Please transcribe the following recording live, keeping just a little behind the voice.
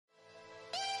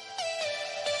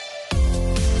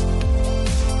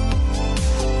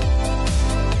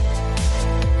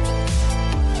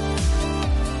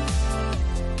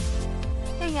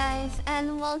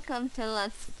welcome to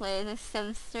Let's Play The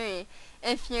Sims 3.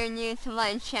 If you're new to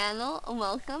my channel,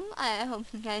 welcome. I hope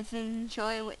you guys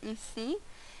enjoy what you see.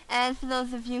 And for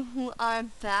those of you who are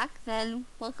back, then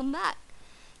welcome back.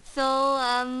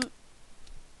 So,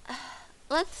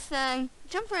 let's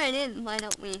jump right in, why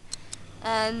don't we?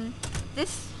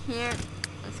 This here,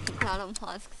 let's keep that on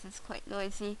pause because it's quite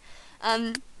noisy.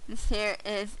 This here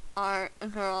is our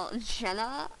girl,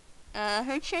 Jenna.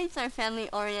 Her traits are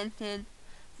family-oriented,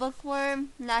 bookworm,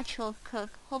 natural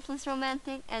cook, hopeless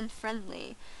romantic, and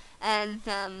friendly. And,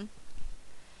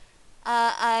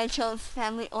 I chose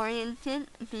family-oriented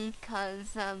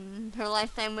because, her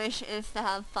lifetime wish is to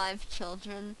have 5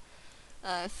 children.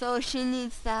 So she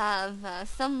needs to have,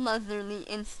 some motherly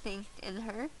instinct in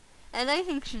her. And I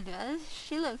think she does.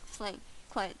 She looks like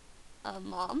quite a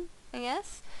mom, I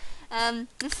guess.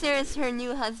 This here is her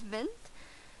new husband.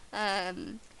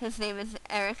 His name is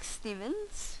Eric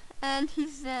Stevens. And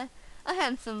he's, a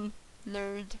handsome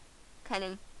nerd kind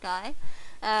of guy.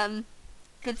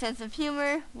 Good sense of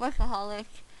humor, workaholic,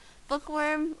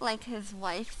 bookworm like his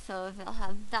wife, so they'll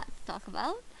have that to talk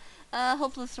about.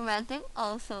 Hopeless romantic,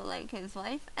 also like his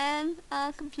wife, and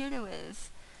computer whiz.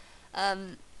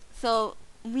 So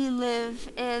we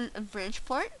live in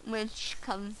Bridgeport, which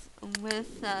comes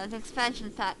with the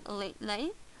expansion pack Late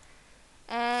Night,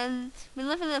 and we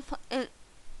live in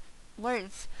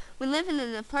we live in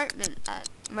an apartment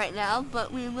right now,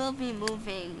 but we will be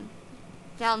moving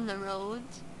down the road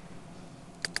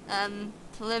to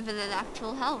live in an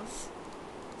actual house.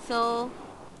 So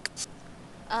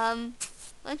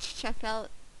let's check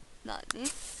out, not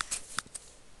this,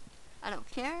 I don't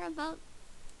care about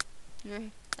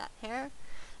that hair.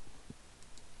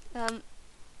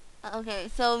 Okay,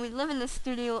 so we live in a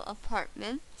studio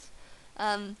apartment,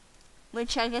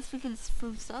 which I guess we can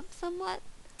spruce up somewhat.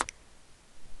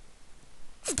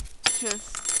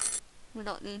 Just, we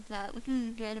don't need that, we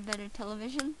can get a better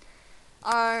television.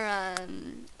 Our,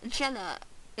 Jenna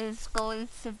is going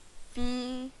to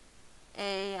be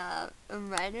a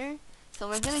writer, so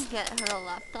we're gonna get her a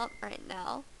laptop right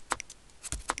now.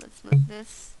 Let's move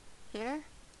this here,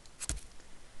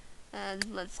 and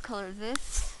let's color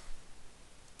this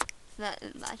so that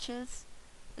it matches.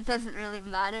 It doesn't really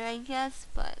matter, I guess,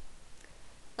 but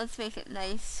let's make it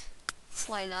nice.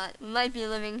 Why not? We might be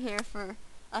living here for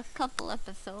a couple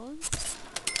episodes.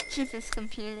 Cheapest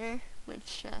computer,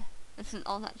 which isn't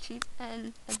all that cheap,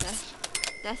 and a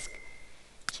desk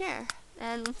chair.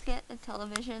 And let's get a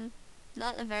television,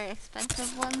 not a very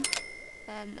expensive one,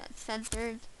 and that's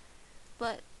centered,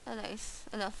 but a nice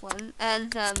enough one.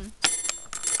 And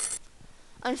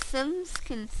our Sims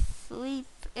can sleep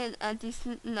in a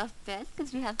decent enough bed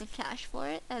because we have the cash for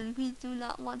it, and we do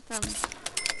not want them,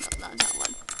 no, not that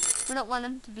one. We don't want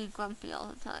them to be grumpy all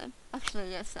the time.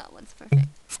 Actually, yes, that one's perfect.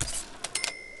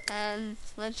 And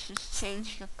let's just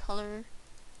change the color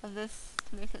of this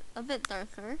to make it a bit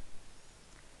darker.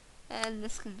 And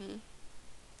this can be,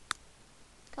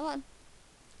 come on,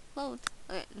 load.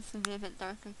 Okay, this can be a bit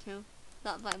darker too.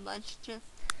 Not by much, just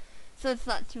so it's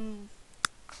not too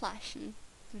clashy.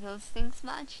 Do those things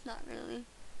match? Not really.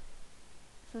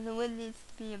 So the wood needs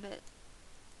to be a bit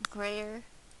grayer.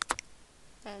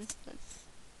 And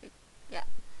yeah,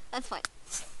 that's fine.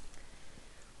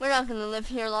 We're not gonna live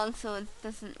here long, so it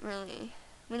doesn't really,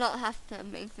 we don't have to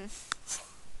make this,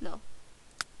 no.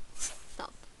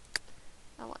 Stop.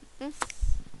 I want this,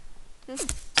 and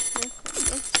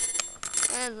this,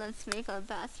 and let's make our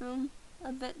bathroom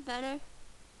a bit better.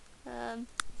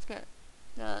 Let's get,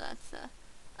 no, that's a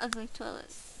ugly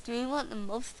toilet. Do we want the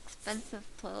most expensive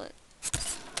toilet?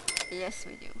 Yes,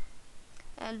 we do.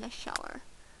 And a shower.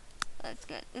 Let's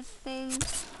get this thing.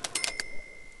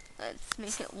 Let's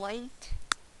make it white.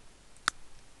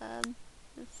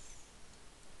 This,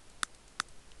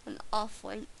 an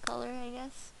off-white color, I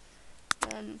guess.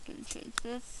 And we can change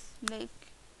this, make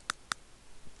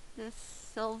this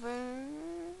silver,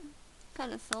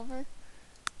 kind of silver.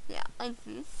 Yeah, like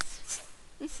this.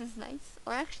 This is nice.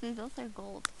 Or actually, those are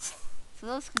gold. So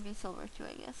those can be silver too,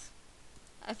 I guess.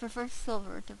 I prefer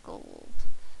silver to gold.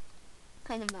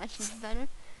 Kind of matches better.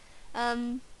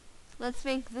 Let's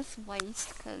make this white,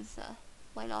 because,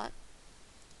 why not?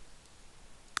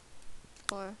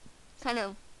 Or kind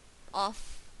of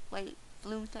off-white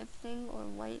blue type thing, or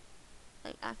white,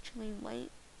 like actually white,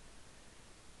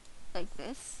 like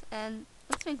this. And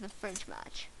let's make the fridge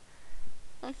match,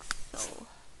 like so.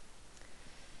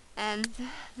 And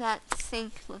that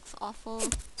sink looks awful,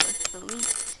 let's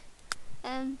delete,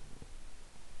 and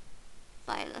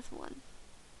buy another one.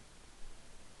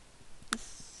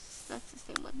 That's the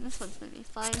same one. This one's gonna be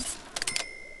fine.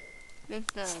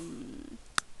 Make the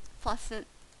faucet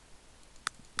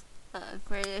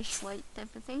grayish white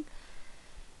type of thing.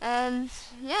 And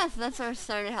yeah, so that's our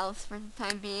starter house for the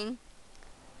time being.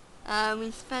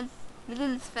 We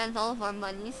didn't spend all of our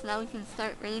money, so now we can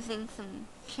start raising some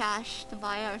cash to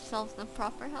buy ourselves a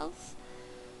proper house.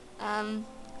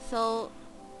 So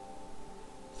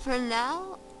for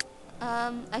now,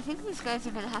 I think these guys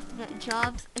are gonna have to get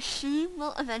jobs. She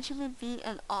will eventually be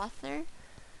an author,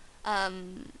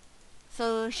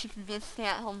 so she can be a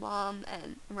stay-at-home mom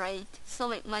and still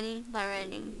make money by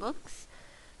writing books,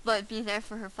 but be there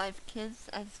for her 5 kids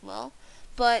as well.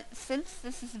 But since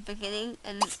this is the beginning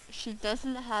and she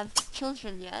doesn't have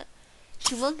children yet,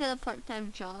 she will get a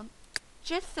part-time job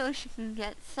just so she can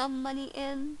get some money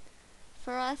in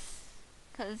for us.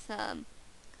 Cause,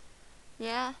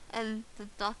 yeah, and the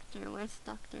doctor, where's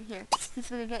the doctor? Here. He's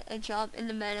gonna get a job in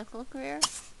the medical career.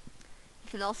 He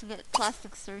can also get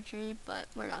plastic surgery, but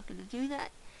we're not gonna do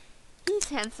that. He's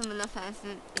handsome enough as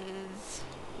it is.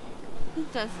 He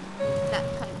does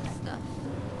that kind of stuff.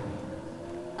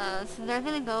 So they're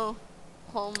gonna go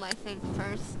home, I think,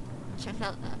 first. Check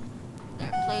out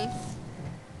their place.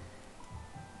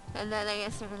 And then I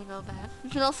guess they're gonna go back.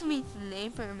 We can also meet the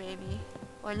neighbor, maybe.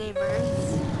 Or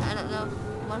neighbors. I don't know.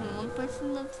 One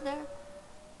person lives there.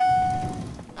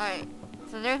 Alright.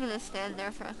 So they're gonna stand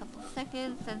there for a couple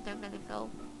seconds, and they're gonna go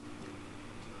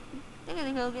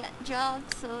get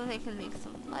jobs so they can make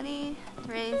some money,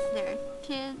 raise their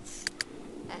kids,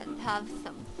 and have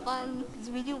some fun, because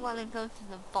we do want to go to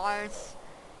the bars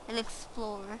and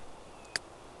explore,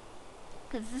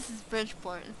 because this is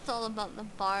Bridgeport. It's all about the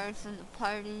bars and the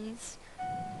parties,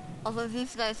 although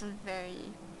these guys are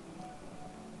very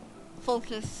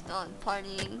focused on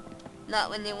partying, not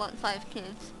when they want 5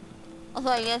 kids.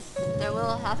 Although I guess there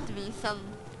will have to be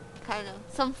some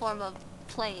form of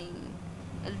playing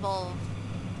involved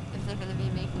if they're gonna be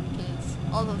making kids.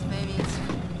 All those babies.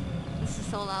 This is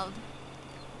so loud.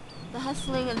 The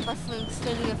hustling and bustling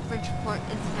city of Bridgeport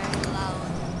is very loud.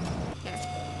 Here.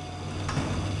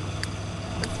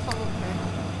 Let's follow her.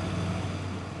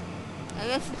 I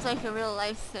guess it's like a real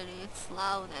life city. It's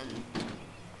loud and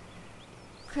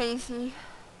crazy.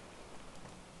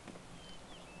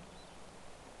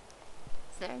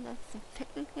 That's the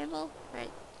picnic table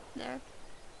right there.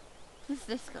 Who's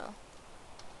this girl?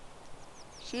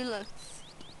 She looks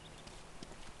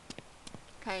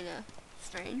kinda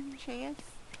strange, I guess.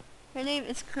 Her name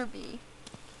is Kirby.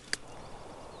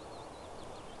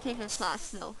 Take a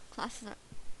class. No, classes are...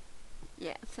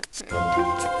 Yeah, except for...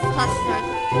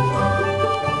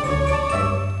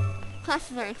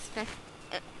 Classes are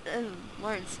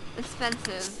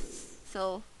expensive.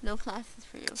 So, no classes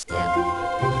for you. Yeah. You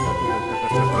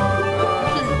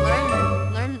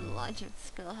can learn the logic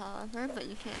skill, however, but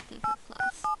you can't take a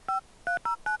class.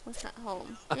 What's at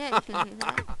home? Yeah, you can do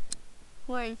that.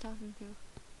 Who are you talking to?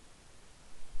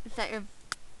 Is that your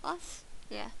boss?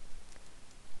 Yeah.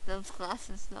 Those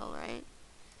glasses though, right?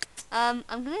 I'm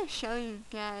gonna show you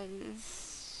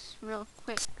guys real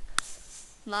quick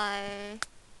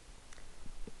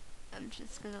I'm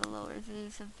just gonna lower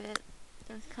these a bit.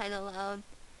 They're kinda loud.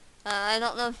 I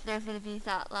don't know if they're gonna be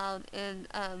that loud in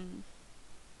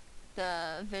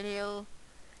the video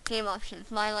game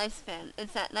options. My lifespan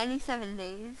is at 97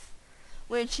 days,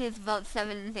 which is about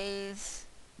 7 days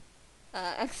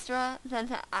extra than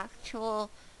the actual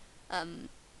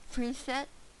preset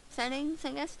settings,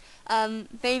 I guess.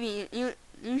 Baby,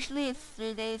 usually it's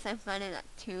 3 days. I've got it at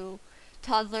 2.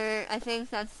 Toddler, I think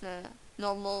that's the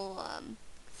normal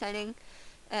setting.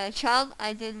 Child,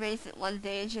 I did raise it 1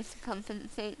 day just to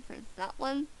compensate for that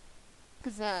one.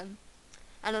 Because, I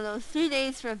don't know, 3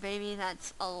 days for a baby,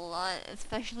 that's a lot.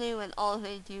 Especially when all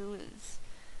they do is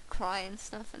cry and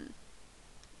stuff. And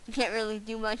you can't really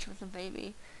do much with a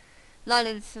baby. Not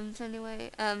in Sims,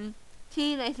 anyway.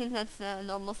 Teen, I think that's the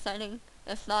normal setting.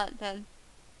 If not, then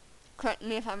correct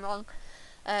me if I'm wrong.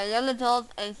 Young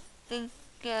adult, I think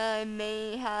I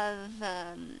may have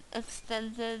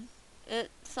extended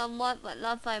it somewhat, but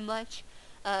not by much.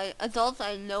 Adults,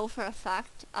 I know for a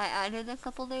fact I added a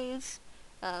couple days,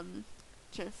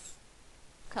 just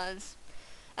cause.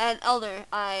 And elder,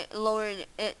 I lowered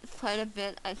it quite a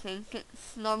bit. I think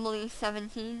it's normally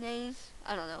 17 days.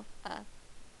 I don't know.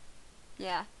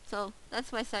 Yeah. So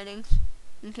that's my settings,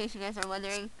 in case you guys are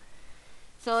wondering.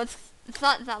 So it's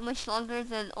not that much longer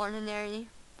than ordinary,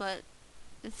 but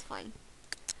it's fine.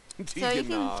 So you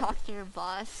can talk to your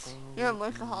boss. You're a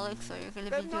workaholic, so you're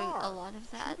gonna be doing a lot of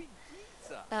that.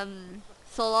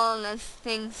 So long as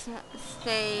things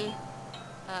stay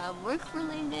work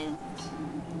related.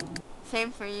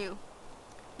 Same for you.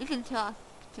 You can talk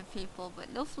to people,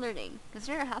 but no flirting, because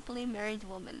you're a happily married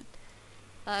woman.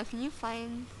 Can you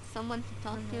find someone to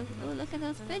talk to? Oh, look at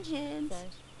those pigeons.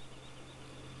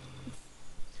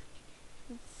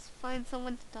 Let's find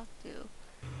someone to talk to.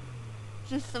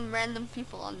 Just some random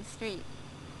people on the street.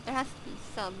 There has to be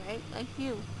some, right? Like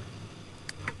you.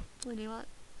 What do you want?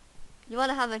 You want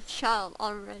to have a child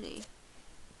already.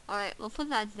 Alright, we'll put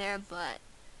that there, but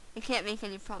we can't make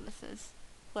any promises.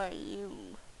 Who are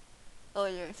you? Oh,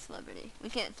 you're a celebrity. We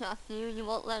can't talk to you. You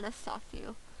won't let us talk to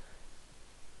you.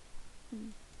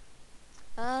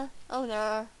 Oh, there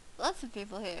are lots of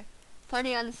people here.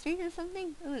 Party on the street or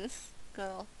something? Ooh, this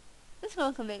girl. This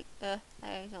girl can make, I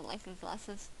don't like these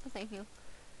glasses. Oh, thank you.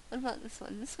 What about this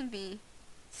one? This would be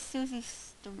Susie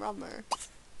Strummer.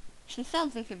 She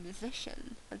sounds like a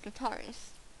musician, a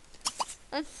guitarist.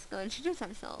 Let's go introduce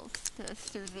ourselves to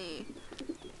Susie.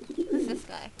 Who's this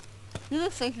guy? He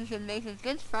looks like he could make a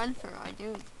good friend for our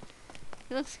dude.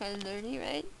 He looks kind of nerdy,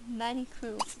 right? Matty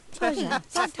Crew.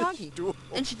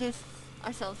 Introduce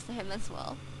ourselves to him as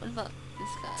well. What about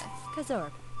this guy?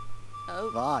 Kazorb.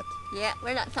 Oh. What? Yeah,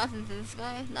 we're not talking to this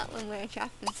guy. Not when we're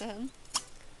attracted to him.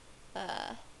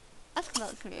 Ask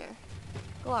about career.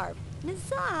 Glarb.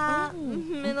 Nza.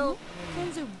 Middle.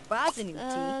 Kenzu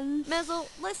Bazinuti. Mezzle.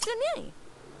 Lestonini.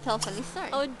 Tell funny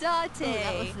story. Odate.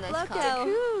 That was a nice call.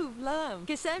 Loco. Lam.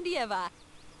 Kasemdieva.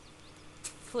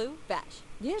 Flu. Bash.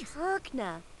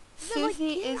 Turkna.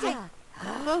 Susie is a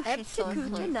grocery store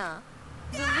clerk.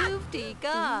 Zaluvti.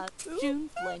 God.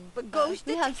 Juneflin. But ghost.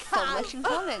 We have so much in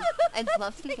common. I'd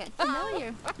love to get to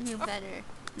know you better.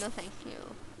 No thank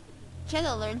you.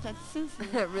 Jenna learned that Susie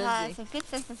has a good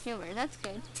sense of humor. That's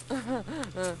good.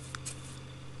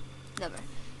 Never.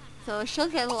 So she'll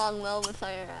get along well with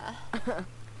our,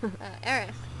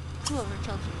 Eric. Whoever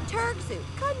told you. Turksu.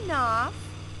 Knopf.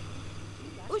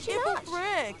 Ushinash.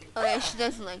 Brick. Oh yeah, she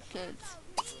doesn't like kids.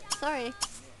 Sorry.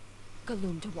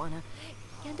 Galum Tawana.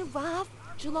 Yandavav.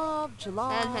 Jalab.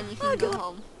 And then you can go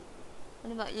home.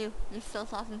 What about you? You still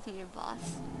talking to your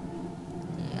boss?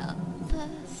 Yeah.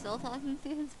 Still talking to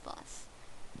his boss.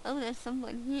 Oh, there's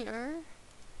someone here.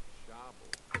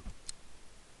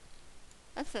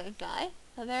 That's a guy.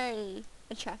 A very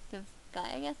attractive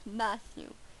guy, I guess.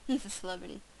 Matthew. He's a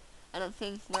celebrity. I don't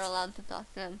think we're allowed to talk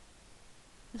to him.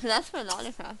 So that's for an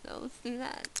autograph, though. Let's do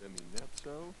that.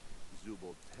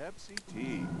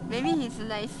 Maybe he's a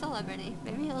nice celebrity.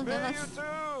 Maybe he'll give us...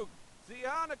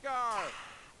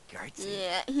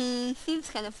 Yeah, he seems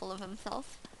kind of full of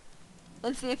himself.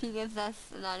 Let's see if he gives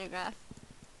us an autograph.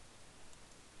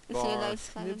 Is he a nice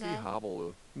kind of guy?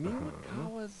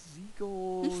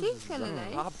 He seems kind of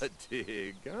nice.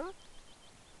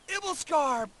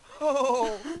 Ibelscarp!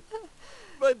 Oh!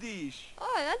 Badish!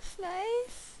 Oh, that's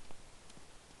nice.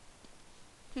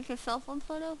 Take a cell phone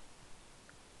photo?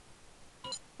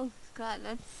 Oh god,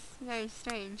 that's very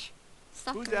strange.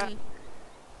 Who's that? Me.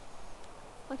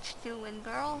 What you doing,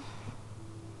 girl?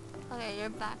 Okay, you're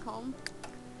back home.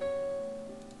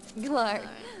 Glarb.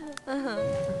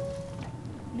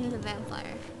 Need a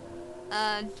vampire.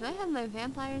 Do I have my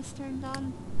vampires turned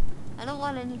on? I don't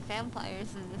want any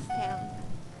vampires in this town.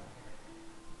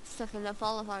 Sucking up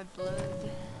all of our blood.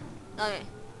 Okay,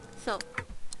 so,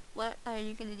 what are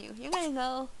you gonna do? You're gonna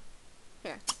go,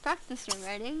 here, practice your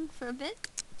writing for a bit,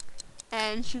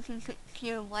 and you can cook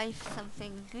your wife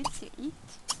something good to eat.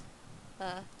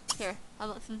 Here, how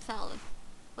about some salad?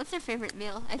 What's her favorite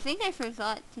meal? I think I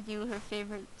forgot to do her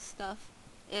favorite stuff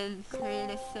in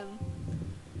khaleesims.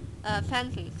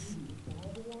 Pancakes.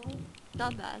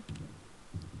 Not bad.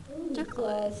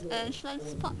 Turquoise. And she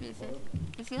likes pop music.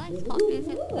 Does he like pop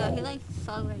music? No, he likes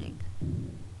songwriting.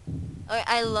 Okay,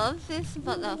 I love this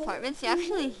about the apartments. You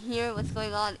actually hear what's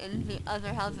going on in the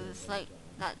other houses. Like,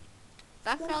 that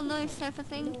background noise type of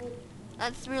thing.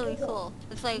 That's really cool.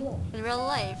 It's like, in real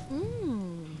life.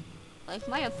 Like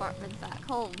my apartment back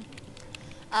home.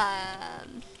 I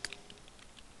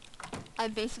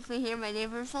basically hear my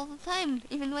neighbors all the time,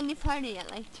 even when they party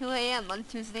at like 2 a.m. on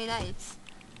Tuesday nights.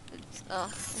 It's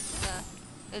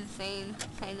insane,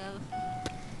 kind of.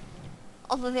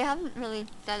 Although they haven't really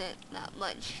done it that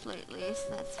much lately,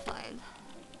 so that's fine.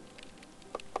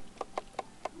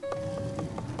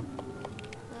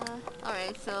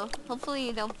 Alright, so hopefully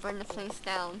you don't burn the place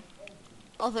down.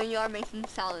 Although you are making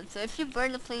salad, so if you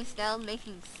burn the place down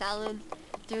making salad,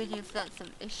 dude, you've got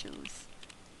some issues.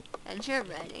 And you're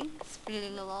writing,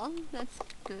 speeding along, that's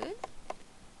good.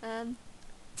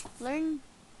 Learn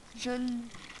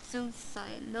Junzu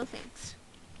sign, no thanks.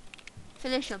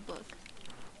 Finish a book.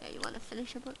 Yeah, you want to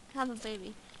finish a book? Have a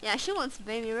baby. Yeah, she wants a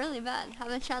baby really bad. Have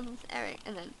a child with Eric,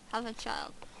 and then have a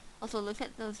child. Also, look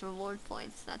at those reward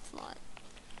points, that's a lot.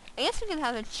 I guess we can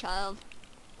have a child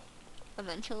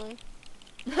eventually.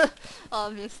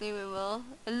 Obviously we will.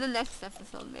 In the next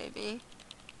episode, maybe.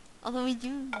 Although we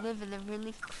do live in a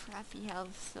really crappy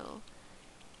house, so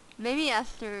maybe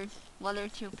after 1 or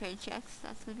 2 paychecks,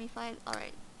 that's gonna be fine.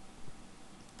 Alright.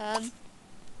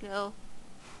 Go.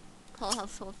 Call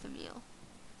household to meal.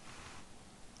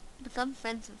 Become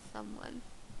friends with someone.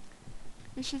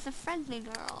 And she's a friendly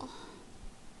girl.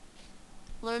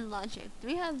 Learn logic. Do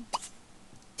we have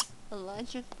a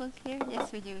logic book here?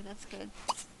 Yes, we do. That's good.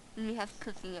 And we have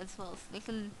cooking as well, so they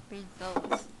can read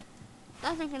those.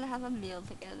 Now they're gonna have a meal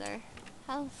together.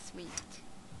 How sweet.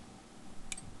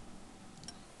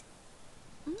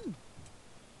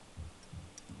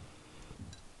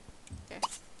 Here.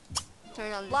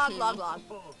 Turn on the Log, TV. log, log.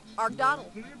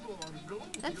 Argdonald.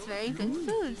 That's very good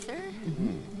food, sir.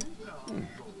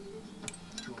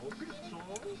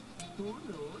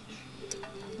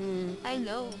 I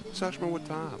know. Sashma, what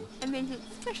time? I made it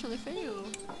especially for you.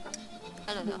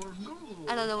 I don't know.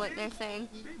 I don't know what they're saying.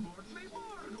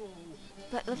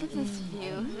 But look at this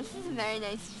view. This is a very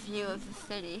nice view of the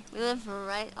city. We live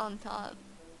right on top.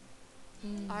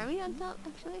 Are we on top,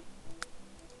 actually?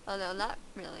 Oh no, not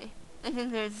really. I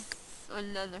think there's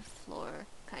another floor,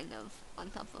 kind of, on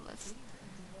top of us.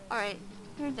 Alright,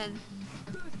 here then.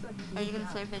 Are you gonna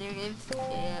play video games?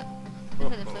 Yeah. I'm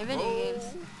gonna play video games.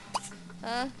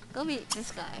 Go meet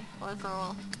this guy, or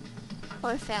girl,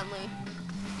 or family.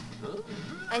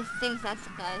 I think that's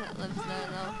the guy that lives there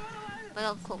though, but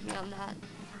don't quote me on that.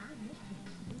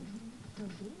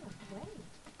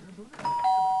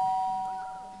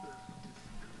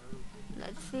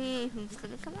 Let's see who's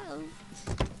gonna come out.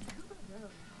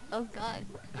 Oh god.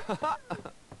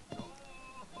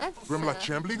 That's Grimla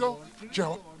Chambligo?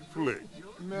 Ciao. Flick.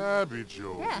 Nabby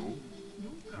Joe. yeah.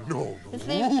 No, His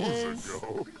name rules is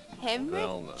ago.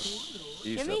 Velna.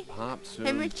 Shimmy? Isa Popsoon,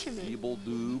 Henry Chimmy.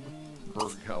 Feebledoob,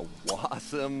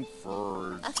 Bergawasam,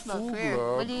 for That's my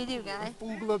career. What do you do, guy?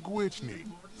 Fugla Gwitchni.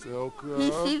 Selka.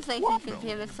 He seems like he could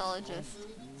be a mixologist,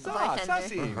 a bartender,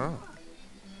 Sassy. Huh?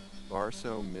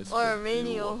 Barso, Mr. or a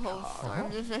radio host, or a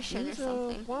musician or Isa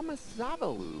something.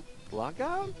 Wamasavalu,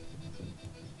 Blackout?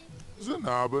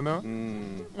 Zanabana.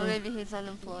 Or maybe he's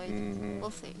unemployed.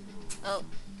 We'll see. Oh.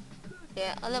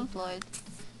 Yeah, unemployed.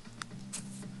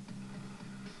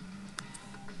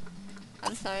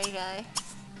 I'm sorry, guy.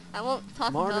 I won't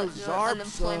talk Marna about your Zarpsa.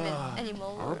 unemployment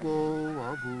anymore.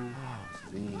 Abu.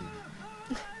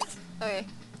 Okay,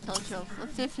 tell a joke.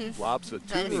 Let's see if he's Wapsa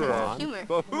trying to share Tuneron, humor.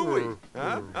 Bahooey,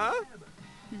 huh? Huh?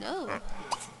 No.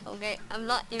 Okay, I'm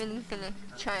not even gonna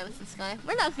try with this guy.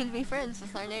 We're not gonna be friends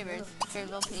with our neighbors. Here,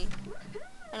 go pee.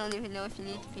 I don't even know if you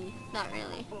need to pee. Not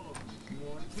really.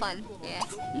 Fun, yeah.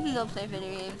 You can go play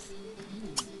video games.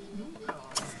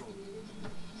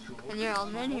 And you're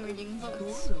already reading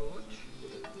books.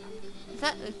 Is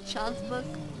that a child's book?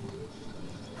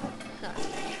 No.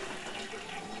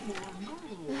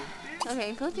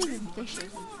 Okay, go do the dishes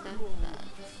instead of that.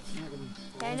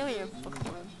 Yeah, I know you're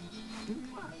bookworm.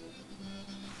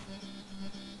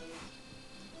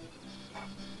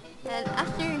 And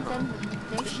after you're done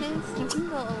with dishes, you can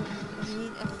go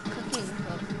read a cooking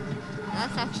book.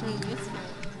 That's actually useful.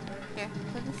 Here,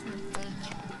 put this in the fridge.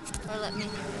 Or let me do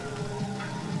it.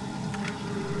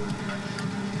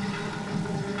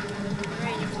 What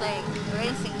are you playing? A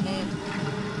racing game.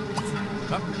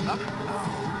 Up.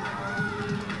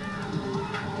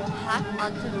 Hack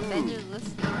onto the menu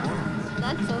listing.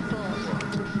 That's so cool.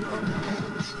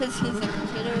 Because he's a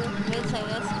computer whiz, I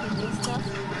guess, can do stuff.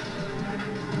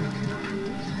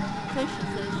 Push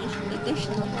the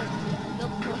additional one.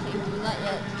 Nope, nothing. Not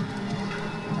yet.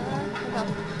 Adopt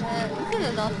a pet. We can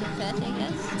adopt a pet, I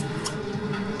guess.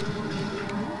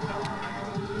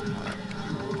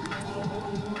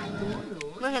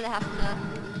 We're gonna have to,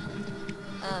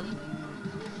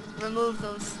 remove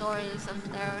those stories up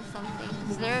there or something.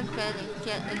 Because they're gonna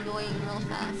get annoying real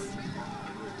fast.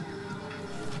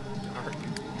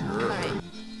 Alright.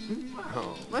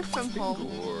 Oh, Work from home.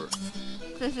 Lord.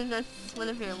 This is that's one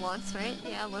of your wants, right?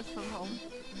 Yeah, work from home.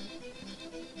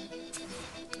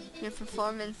 Your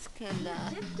performance can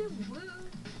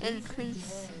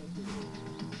increase.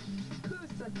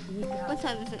 What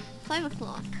time is it? 5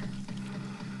 o'clock.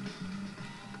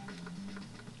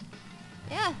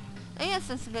 Yeah, I guess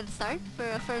that's a good start for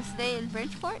a first day in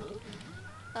Bridgeport.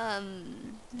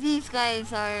 These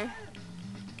guys are,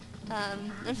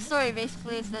 their story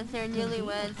basically is that they're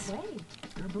newlyweds.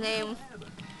 They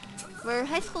were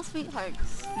high school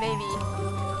sweethearts, maybe.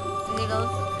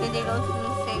 Did they go through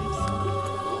the same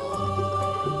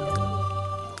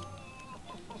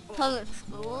public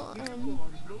school,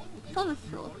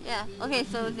 yeah. Okay,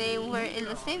 so they were in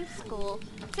the same school,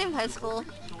 same high school,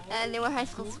 and they were high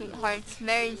school sweethearts,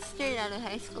 married straight out of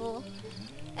high school,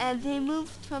 and they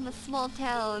moved from a small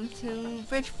town to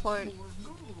Bridgeport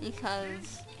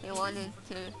because they wanted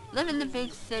to live in the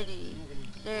big city.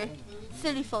 They're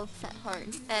city folks at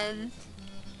heart, and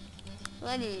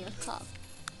Lenny, a cop.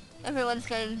 Everyone's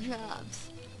getting jobs.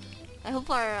 I hope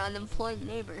our unemployed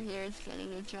neighbor here is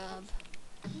getting a job.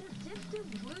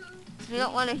 We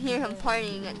don't want to hear him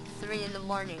partying at 3 in the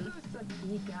morning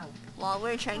while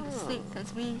we're trying to sleep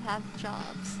because we have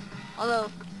jobs.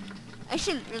 Although, I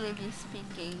shouldn't really be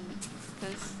speaking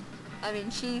because, I mean,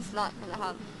 she's not going to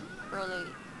have really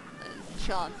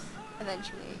jobs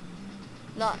eventually.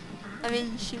 Not, I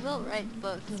mean, she will write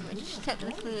books, which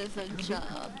technically is a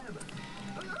job.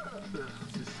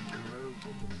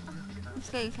 It's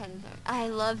getting kind of dark. I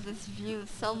love this view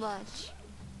so much.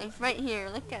 Like right here,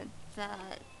 look at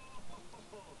that.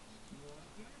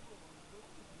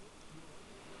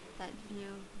 That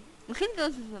view. We can go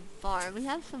to the bar. We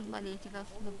have some money to go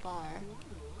to the bar.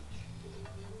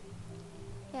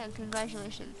 Yeah,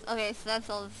 congratulations. Okay, so that's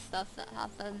all the stuff that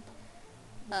happened.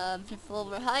 People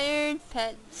were hired,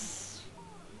 pets,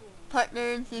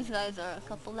 partners. These guys are a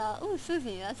couple now. Ooh,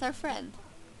 Susie, that's our friend.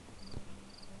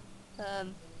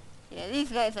 Yeah,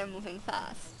 these guys are moving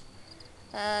fast.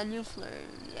 New flirt.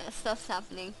 Yeah, stuff's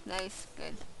happening. Nice,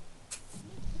 good.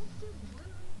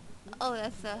 Oh,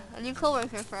 that's a new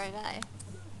coworker for a guy.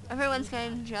 Everyone's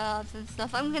getting jobs and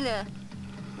stuff. I'm gonna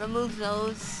remove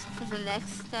those for the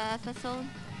next episode.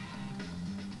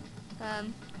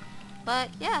 But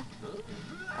yeah.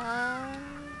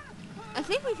 I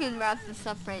think we can wrap this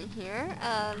up right here.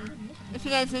 If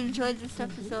you guys enjoyed this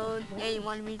episode, yeah, you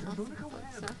want to read lots of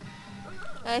books, so.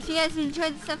 If you guys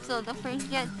enjoyed this episode, don't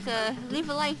forget to leave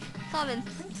a like, comment,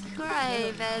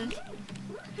 subscribe, and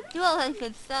do all that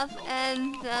good stuff.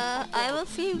 And I will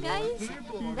see you guys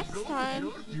next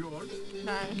time.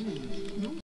 Bye.